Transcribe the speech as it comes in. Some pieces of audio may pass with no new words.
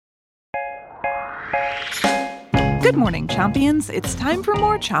Good morning, Chompions. It's time for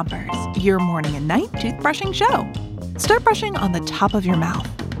more Chompers, your morning and night toothbrushing show. Start brushing on the top of your mouth.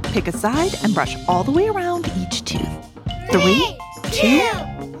 Pick a side and brush all the way around each tooth. 3, 2,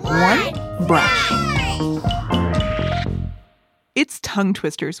 1, brush. It's Tongue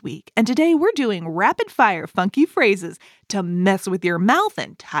Twisters Week, and today we're doing rapid-fire funky phrases to mess with your mouth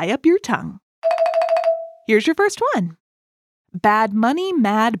and tie up your tongue. Here's your first one. Bad money,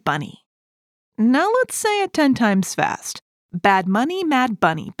 mad bunny. Now let's say it 10 times fast. Bad money, mad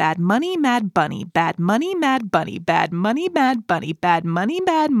bunny, bad money, mad bunny, bad money, mad bunny, bad money, mad bunny, bad money,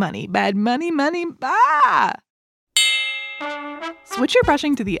 mad money, bad money, money, ah! Switch your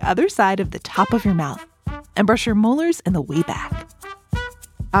brushing to the other side of the top of your mouth and brush your molars in the way back.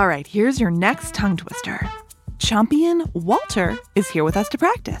 All right, here's your next tongue twister. Chompion Walter is here with us to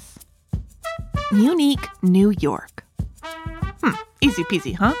practice. Unique New York. Easy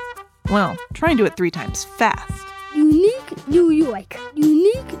peasy, huh? Well, try and do it 3 times fast. Unique New York.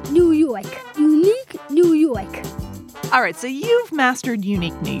 Unique New York. Unique New York. All right, so you've mastered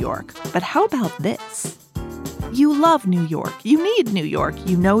Unique New York. But how about this? You love New York. You need New York.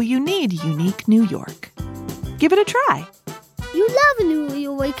 You know you need Unique New York. Give it a try. You love New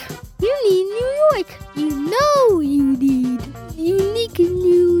York. You need New York. You know you need Unique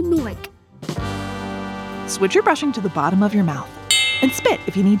New York. Switch your brushing to the bottom of your mouth and spit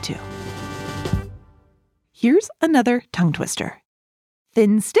if you need to. Here's another tongue twister.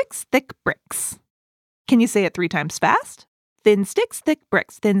 Thin sticks, thick bricks. Can you say it 3 times fast? Thin sticks, thick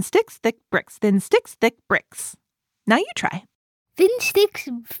bricks. Thin sticks, thick bricks. Thin sticks, thick bricks. Now you try. Thin sticks,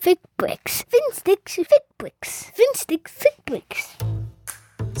 thick bricks. Thin sticks, thick bricks. Thin sticks, thick bricks.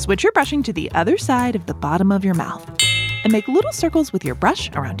 Switch your brushing to the other side of the bottom of your mouth and make little circles with your brush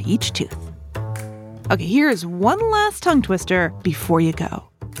around each tooth. Okay, here's one last tongue twister before you go.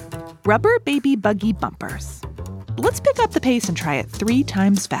 Rubber baby buggy bumpers. Let's pick up the pace and try it 3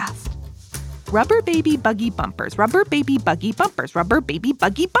 times fast. Rubber baby buggy bumpers. Rubber baby buggy bumpers. Rubber baby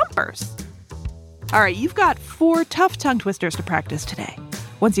buggy bumpers. All right, you've got 4 tough tongue twisters to practice today.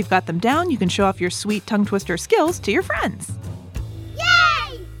 Once you've got them down, you can show off your sweet tongue twister skills to your friends.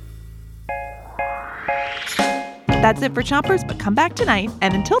 Yay! That's it for Chompers, but come back tonight.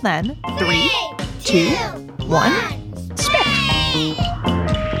 And until then, 3, 2, 1, spit!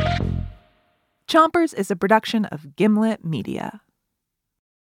 Chompers is a production of Gimlet Media.